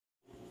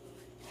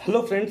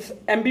Hello friends,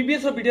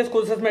 MBBS और BDS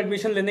courses में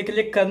admission लेने के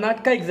लिए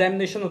कर्नाटका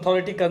एग्जामिनेशन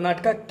अथॉरिटी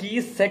कर्नाटका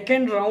की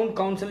सेकेंड राउंड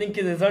काउंसलिंग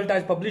की रिजल्ट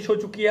आज पब्लिश हो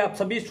चुकी है। आप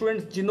सभी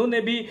स्टूडेंट्स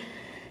जिन्होंने भी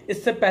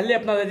इससे पहले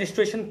अपना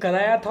रजिस्ट्रेशन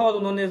कराया था और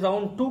उन्होंने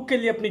राउंड 2 के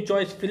लिए अपनी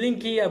चॉइस फिलिंग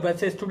की, या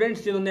वैसे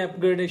स्टूडेंट्स जिन्होंने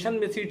अपग्रेडेशन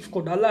में सीट्स को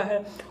डाला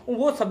है,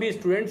 वो सभी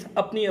स्टूडेंट्स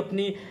अपनी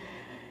अपनी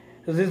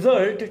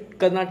रिजल्ट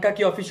कर्नाटका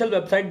की ऑफिशियल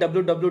वेबसाइट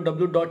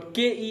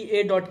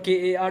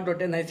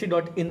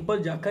www.kea.kar.nic.in पर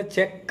जाकर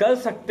चेक कर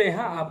सकते हैं।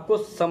 आपको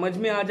समझ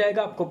में आ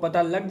जाएगा, आपको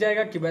पता लग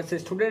जाएगा कि वैसे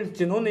स्टूडेंट्स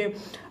जिन्होंने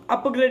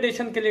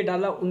अपग्रेडेशन के लिए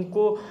डाला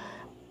उनको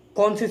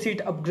कौन सी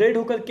सीट अपग्रेड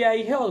होकर के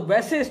आई है, और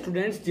वैसे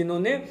स्टूडेंट्स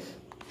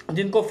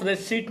जिनको फ्रेश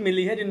सीट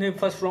मिली है, जिन्हें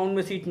फर्स्ट राउंड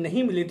में सीट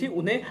नहीं मिली थी,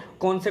 उन्हें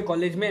कौन से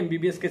कॉलेज में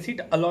एमबीबीएस की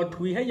सीट अलॉट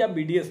हुई है या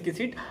बीडीएस की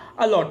सीट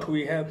अलॉट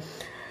हुई है।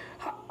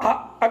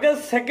 अगर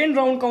सेकेंड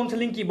राउंड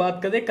काउंसलिंग की बात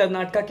करें,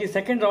 कर्नाटका की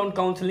सेकेंड राउंड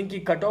काउंसलिंग की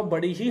कट ऑफ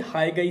बड़ी ही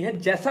हाई गई है।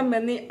 जैसा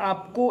मैंने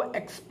आपको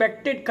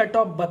एक्सपेक्टेड कट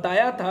ऑफ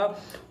बताया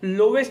था,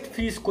 लोअर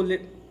फीस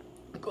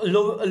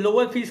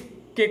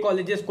के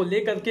कॉलेजेस को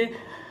लेकर के,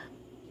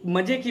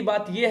 मजे की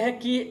बात यह है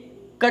कि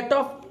कट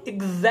ऑफ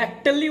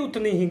एग्जैक्टली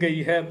उतनी ही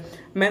गई है।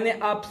 मैंने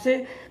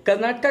आपसे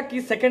कर्नाटका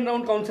की सेकेंड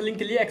राउंड काउंसलिंग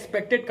के लिए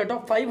एक्सपेक्टेड कट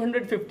ऑफ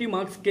 550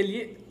 मार्क्स के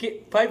लिए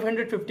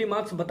 550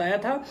 मार्क्स बताया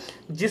था,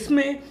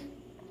 जिसमें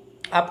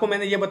आपको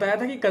मैंने ये बताया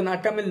था कि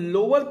कर्नाटका में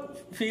लोअर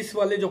फीस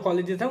वाले जो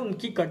कॉलेजेस हैं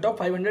उनकी कट ऑफ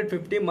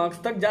 550 मार्क्स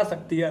तक जा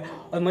सकती है।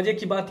 और मजे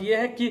की बात यह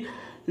है कि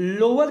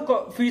लोअर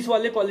फीस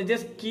वाले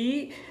कॉलेजेस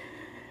की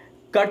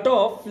cut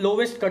off,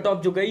 lowest cut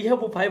off जो गई है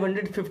वो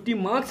 550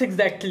 मार्क्स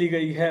एग्जैक्टली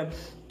गई है।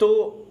 तो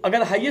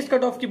अगर हाईएस्ट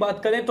कट ऑफ की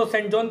बात करें तो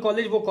सेंट जॉन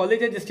कॉलेज वो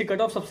कॉलेज है जिसकी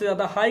कट ऑफ सबसे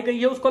ज्यादा हाई गई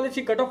है। उस कॉलेज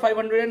की कट ऑफ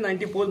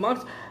 594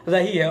 मार्क्स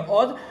रही है।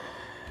 और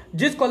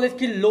जिस कॉलेज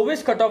की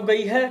लोवेस्ट कट ऑफ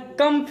गई है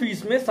कम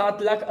फीस में,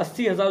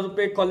 7,80,000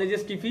 रुपए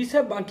कॉलेजेस की फीस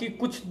है। बाकी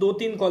कुछ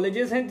 2-3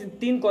 कॉलेजेस हैं,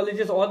 3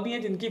 कॉलेजेस और भी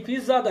हैं जिनकी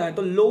फीस ज्यादा है।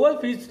 तो लोअर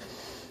फीस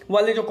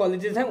वाले जो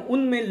कॉलेजेस हैं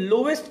उनमें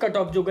लोवेस्ट कट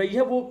ऑफ जो गई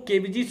है वो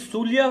केबीजी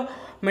सूलिया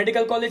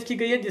मेडिकल कॉलेज की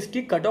गई है,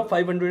 जिसकी कट ऑफ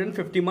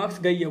 550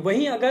 मार्क्स गई है।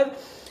 वहीं अगर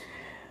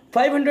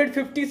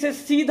 550 से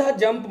सीधा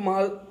जंप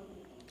मार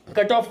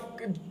कट ऑफ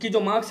की जो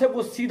मार्क्स है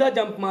वो सीधा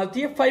जंप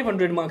मारती है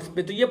 500 मार्क्स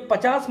पे। तो ये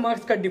 50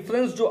 मार्क्स का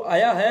डिफरेंस जो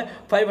आया है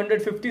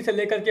 550 से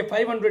लेकर के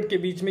 500 के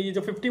बीच में, ये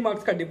जो 50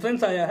 मार्क्स का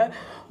डिफरेंस आया है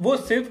वो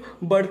सिर्फ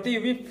बढ़ती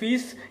हुई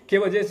फीस के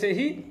वजह से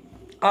ही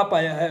आ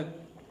पाया है।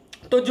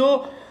 तो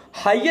जो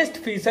हाईएस्ट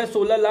फीस है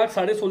 16 लाख,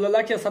 16.5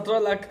 लाख या 17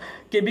 लाख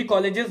के भी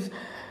कॉलेजेस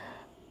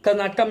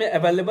कर्नाटका में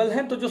अवेलेबल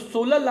हैं। तो जो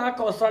 16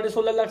 लाख और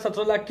 16.5 लाख,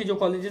 17 लाख की जो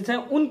कॉलेजेस हैं,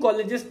 उन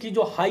कॉलेजेस की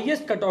जो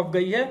हाईएस्ट कट ऑफ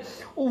गई है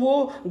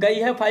वो गई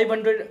है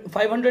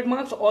 500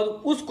 मार्क्स, और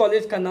उस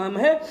कॉलेज का नाम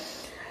है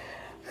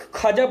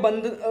ख्वाजा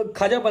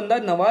बंदा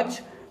नवाज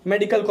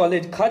मेडिकल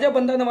कॉलेज। ख्वाजा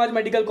बंदा नवाज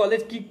मेडिकल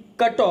कॉलेज की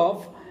cut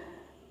off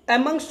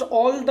amongst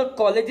all the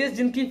colleges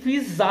जिनकी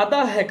फीस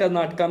ज्यादा है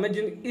कर्नाटका में,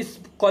 इस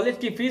कॉलेज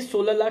की फीस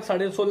 16 लाख,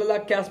 16.5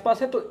 लाख के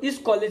आसपास है। तो इस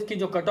कॉलेज की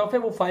जो कट ऑफ है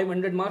वो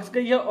 500 मार्क्स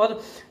गई है। और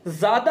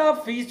ज्यादा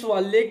फीस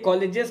वाले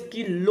कॉलेजेस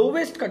की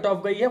लोवेस्ट कट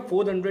ऑफ गई है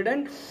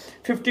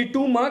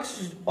 452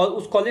 मार्क्स, और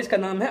उस कॉलेज का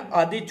नाम है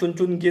आदि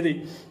चुनचुनगिरी।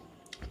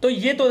 तो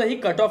ये तो रही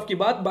कट ऑफ की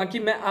बात। बाकी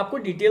मैं आपको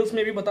डिटेल्स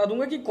में भी बता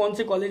दूंगा कि कौन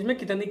से कॉलेज में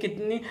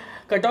कितनी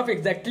कट ऑफ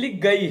एग्जैक्टली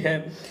गई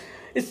है।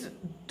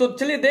 तो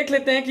चलिए देख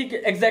लेते हैं कि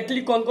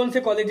एग्जैक्टली कौन कौन से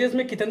कॉलेजेस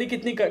में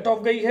कितनी कट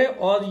ऑफ गई है।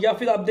 और या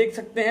फिर आप देख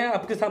सकते हैं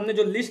आपके सामने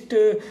जो लिस्ट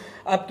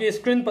आपकी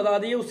स्क्रीन पर आ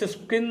रही है, उस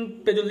स्क्रीन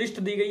पे जो लिस्ट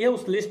दी गई है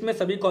उस लिस्ट में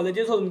सभी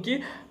कॉलेजेस और उनकी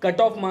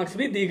कट ऑफ मार्क्स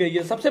भी दी गई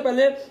है। सबसे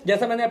पहले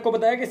जैसा मैंने आपको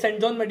बताया कि सेंट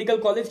जॉन मेडिकल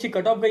कॉलेज की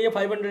कट ऑफ गई है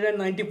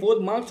 594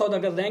 मार्क्स, और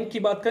अगर रैंक की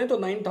बात करें तो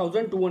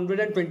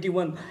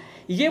 9221।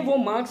 ये वो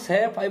मार्क्स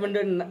है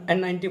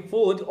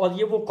 594, और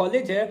ये वो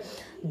कॉलेज है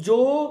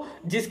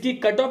जिसकी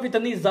कट ऑफ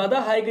इतनी ज्यादा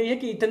हाई गई है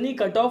कि इतनी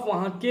कट ऑफ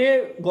वहां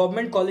के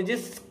गवर्नमेंट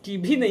कॉलेजेस की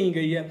भी नहीं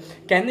गई है।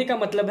 कहने का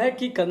मतलब है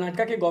कि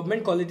कर्नाटका के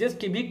गवर्नमेंट कॉलेजेस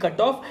की भी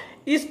कट ऑफ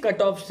इस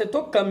कट ऑफ से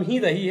तो कम ही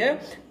रही है।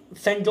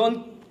 सेंट जॉन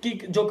की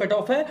जो कट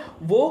ऑफ है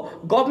वो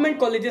गवर्नमेंट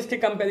कॉलेजेस के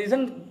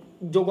कंपैरिजन,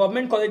 जो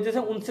गवर्नमेंट कॉलेजेस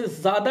हैं उनसे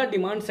ज्यादा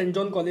डिमांड सेंट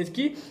जॉन कॉलेज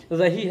की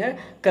रही है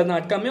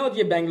कर्नाटका में, और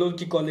ये बेंगलोर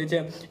की कॉलेज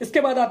है।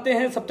 इसके बाद आते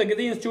हैं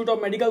Saptagiri institute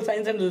of medical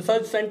science and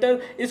research centre.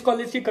 इस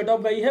कॉलेज की कट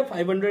ऑफ गई है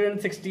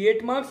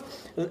 568 marks,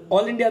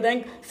 all India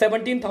rank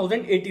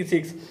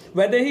 17,086।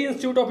 Vaidehi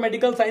institute of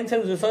medical science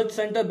and research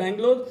centre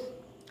Bangalore,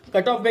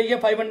 cut off गई है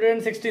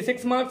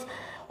 566 marks,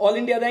 all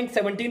India rank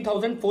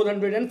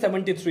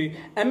 17,473।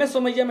 MS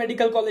Somaiya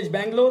medical college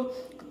Bangalore,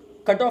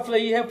 cut off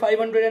रही है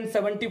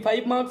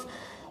 575 marks,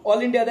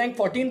 all India rank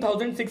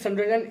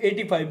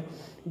 14,685।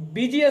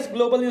 BGS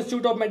global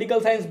institute of medical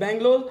science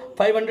Bangalore,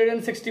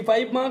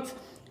 565 marks,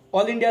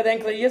 all India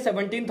rank रही है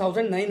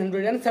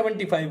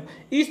 17,975।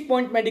 East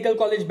point medical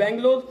college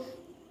Bangalore,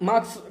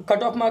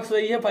 cut off marks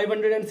रही है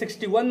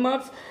 561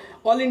 marks,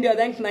 all India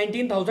rank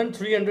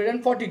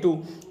 19,342।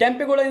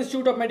 Kempegowda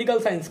institute of medical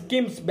science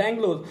KIMS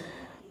Bangalore,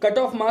 cut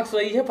off marks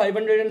रही है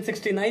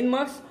 569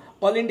 marks,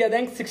 all India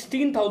rank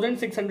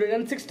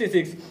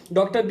 16,666।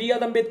 Doctor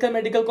BR Ambedkar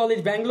medical college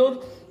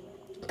Bangalore,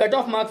 cut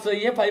off marks रही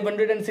है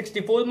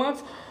 564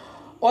 marks,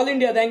 all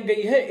India rank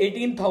गई है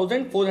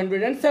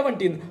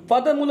 18,417।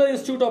 Father Muller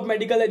institute of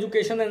medical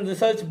education and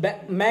research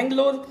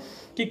Mangalore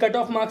की cut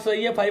off marks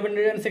रही है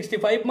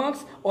 565 marks,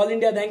 all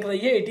India rank रही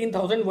है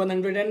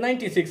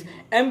 18,196।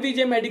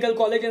 MVJ medical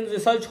college and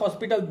research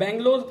hospital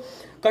Bangalore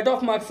cut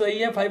off marks रही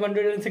है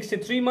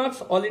 563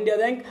 marks, all India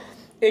rank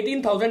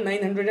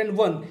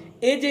 18,901।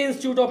 AJ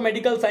institute of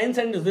medical science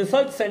and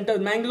research centre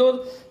Mangalore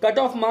cut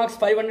off marks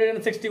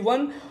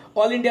 561,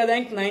 all India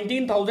rank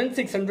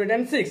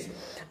 19,606।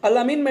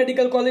 Alamin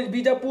medical college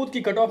Bijapur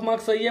की cut off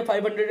marks रही है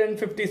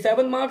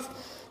 557 marks,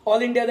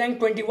 all India rank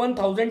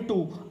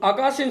 21,002।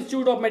 Akash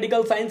institute of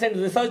medical science and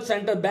research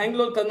centre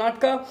Bangalore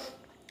Karnataka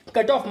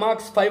cut off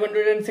marks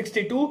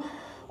 562,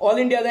 all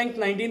India rank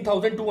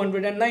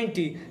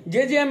 19,290।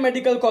 JJM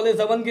medical college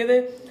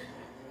Davangere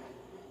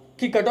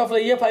की cut off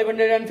रही है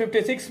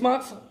 556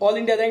 marks, all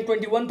India rank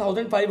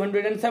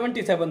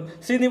 21,577।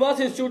 Srinivas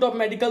institute of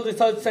medical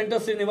research centre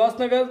Srinivas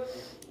नगर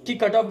की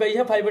cut off गई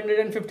है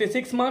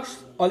 556 marks,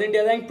 all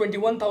India rank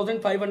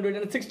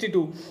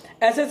 21,562।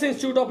 SS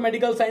institute of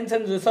medical science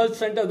and research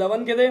centre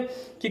Davangere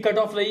की cut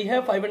off रही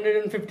है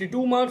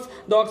 552 marks.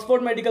 The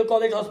Oxford medical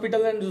college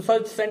hospital and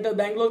research centre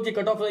Bangalore की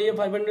cut off रही है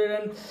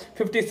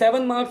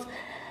 557 marks.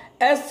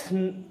 S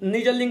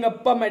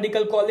Nijalingappa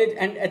medical college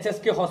and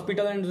HSK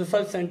hospital and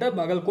research centre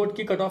Bagalkot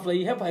की cut off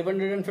रही है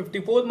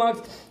 554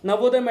 marks.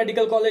 Navodaya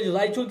medical college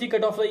Raichur की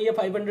कट ऑफ रही है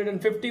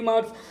 550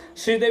 marks.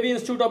 Sridevi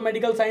institute of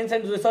medical science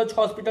and research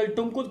hospital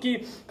Tumkur की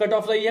कट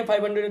ऑफ रही है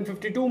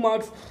 552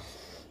 marks.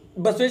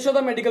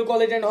 Basaveshwara medical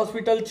college and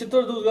hospital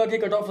Chitradurga की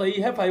कट ऑफ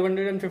रही है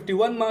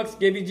 551 मार्क्स।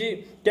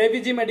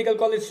 KVG मेडिकल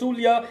कॉलेज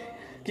सूलिया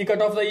की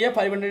कट ऑफ रही है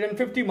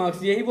 550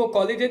 मार्क्स। यही वो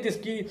कॉलेज है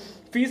जिसकी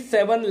फीस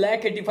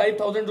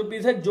 7,85,000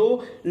 रुपीज है,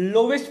 जो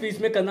लोवेस्ट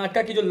फीस में,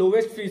 कर्नाटका की जो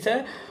लोवेस्ट फीस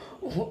है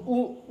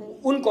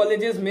उन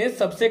कॉलेजेस में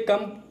सबसे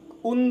कम,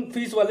 उन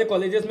फीस वाले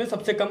कॉलेजेस में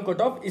सबसे कम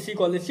कट ऑफ इसी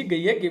कॉलेज की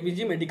गई है,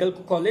 KVG medical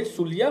college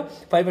सूलिया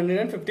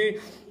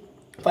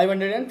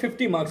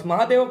 550 marks.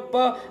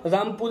 Mahadevappa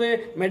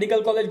Rampure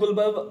medical college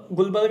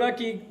Gulbarga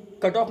की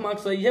कट ऑफ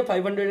मार्क्स रही है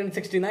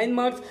 569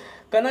 marks.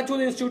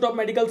 कनाचूर institute of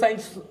medical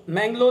science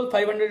Mangalore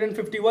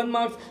 551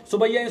 marks.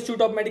 Subbaiah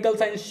institute of medical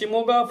science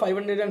Shimoga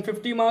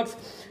 550 marks.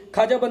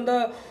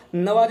 खाजाबंदा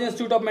Nawaz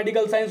institute of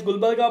medical science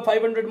Gulbarga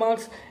 500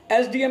 marks.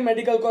 SDM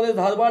medical college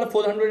Dharwad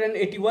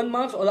 481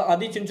 marks और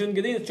आदि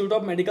चुनचुनगिरी institute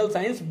of medical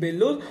science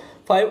Bellur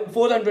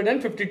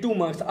 452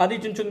 marks. आदि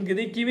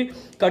चुनचुनगिरी की भी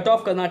cut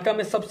off Karnataka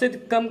में सबसे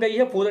कम गई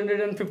है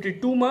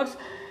 452 मार्क्स।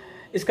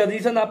 इसका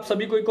रीजन आप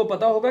सभी को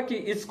पता होगा कि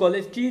इस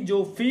कॉलेज की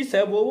जो फीस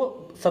है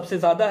वो सबसे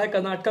ज्यादा है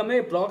कर्नाटका में,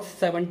 अप्रॉक्स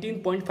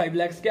 17.5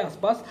 लाख के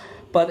आसपास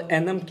पर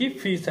एनम की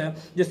फीस है,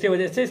 जिसकी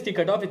वजह से इसकी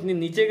कट ऑफ इतनी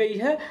नीचे गई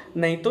है,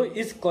 नहीं तो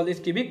इस कॉलेज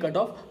की भी कट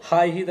ऑफ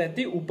हाई ही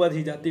रहती, ऊपर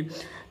ही जाती।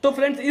 तो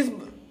फ्रेंड्स, इस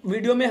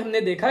वीडियो में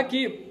हमने देखा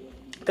कि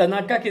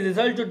कर्नाटका की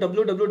रिजल्ट जो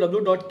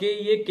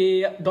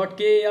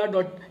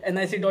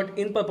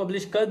www.kea.nic.in पर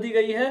पब्लिश कर दी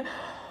गई है,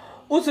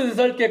 उस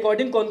रिजल्ट के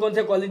अकॉर्डिंग कौन कौन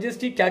से कॉलेजेस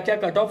की क्या क्या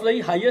कट ऑफ रही,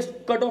 हाईएस्ट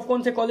कट ऑफ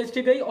कौन से कॉलेज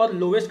की गई और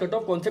लोवेस्ट कट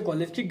ऑफ कौन से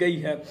कॉलेज की गई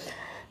है।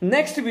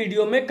 नेक्स्ट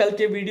वीडियो में, कल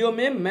के वीडियो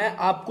में, मैं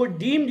आपको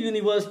डीम्ड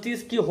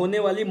यूनिवर्सिटीज की होने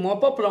वाली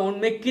मॉपअप राउंड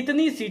में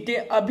कितनी सीटें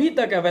अभी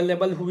तक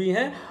अवेलेबल हुई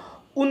हैं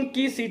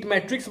उनकी सीट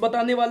मैट्रिक्स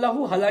बताने वाला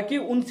हूं। हालांकि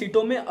उन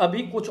सीटों में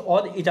अभी कुछ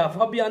और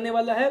इजाफा भी आने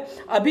वाला है।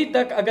 अभी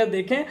तक अगर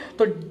देखें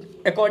तो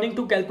according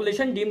to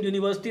calculation deemed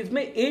universities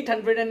में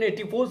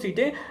 884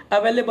 सीटें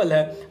अवेलेबल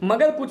है,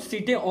 मगर कुछ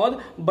सीटें और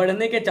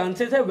बढ़ने के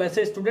चांसेस है।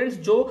 वैसे स्टूडेंट्स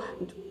जो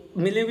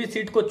मिली हुई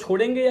सीट को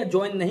छोड़ेंगे या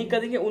ज्वाइन नहीं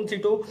करेंगे, उन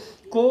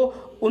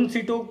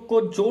सीटों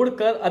को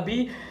जोड़कर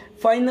अभी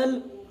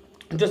फाइनल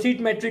जो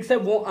सीट मैट्रिक्स है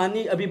वो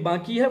आनी अभी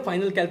बाकी है,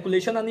 फाइनल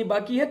कैलकुलेशन आनी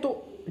बाकी है।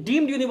 तो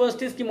डीम्ड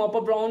यूनिवर्सिटीज की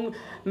मॉपअप राउंड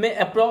में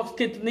अप्रॉक्स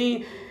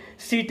कितनी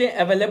सीटें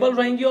अवेलेबल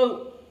रहेंगी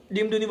और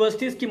डीम्ड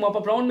यूनिवर्सिटीज की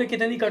मॉपअप राउंड में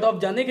कितनी कट ऑफ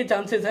जाने के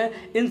चांसेस हैं,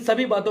 इन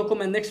सभी बातों को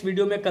मैं नेक्स्ट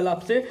वीडियो में कल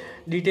आपसे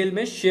डिटेल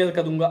में शेयर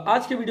करूंगा।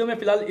 आज के वीडियो में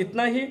फिलहाल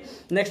इतना ही।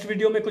 नेक्स्ट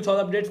वीडियो में कुछ और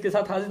अपडेट्स के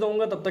साथ हाजिर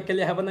होऊंगा। तब तक के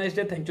लिए have a nice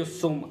day. Thank you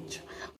so much.